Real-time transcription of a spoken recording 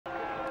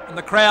And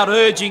the crowd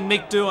urging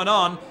Mick Doohan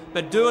on,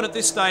 but Doohan at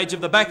this stage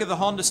of the back of the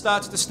Honda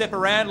starts to step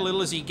around a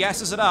little as he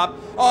gasses it up.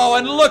 Oh,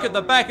 and look at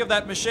the back of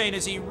that machine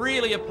as he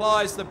really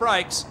applies the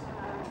brakes.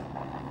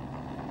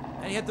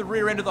 And he had the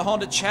rear end of the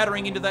Honda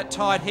chattering into that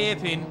tight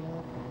hairpin.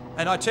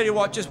 And I tell you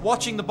what, just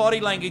watching the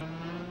body language.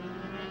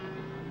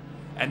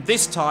 And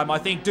this time I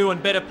think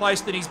Doohan better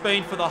placed than he's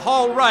been for the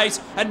whole race.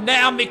 And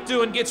now Mick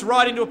Doohan gets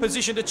right into a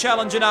position to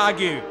challenge and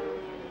argue.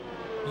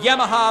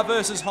 Yamaha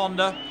versus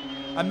Honda.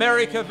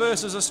 America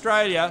versus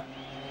Australia.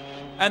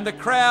 And the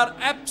crowd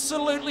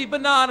absolutely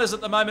bananas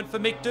at the moment for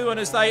Mick Doohan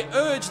as they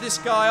urge this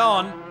guy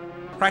on.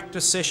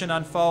 Practice session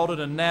unfolded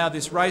and now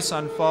this race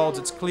unfolds.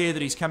 It's clear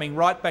that he's coming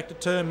right back to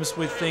terms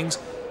with things.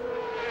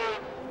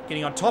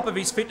 Getting on top of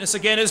his fitness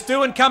again as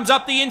Doohan comes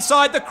up the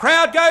inside. The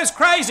crowd goes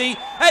crazy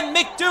and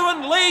Mick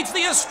Doohan leads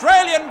the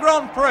Australian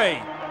Grand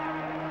Prix.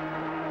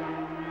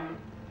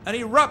 An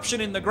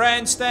eruption in the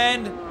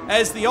grandstand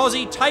as the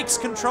Aussie takes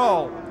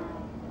control.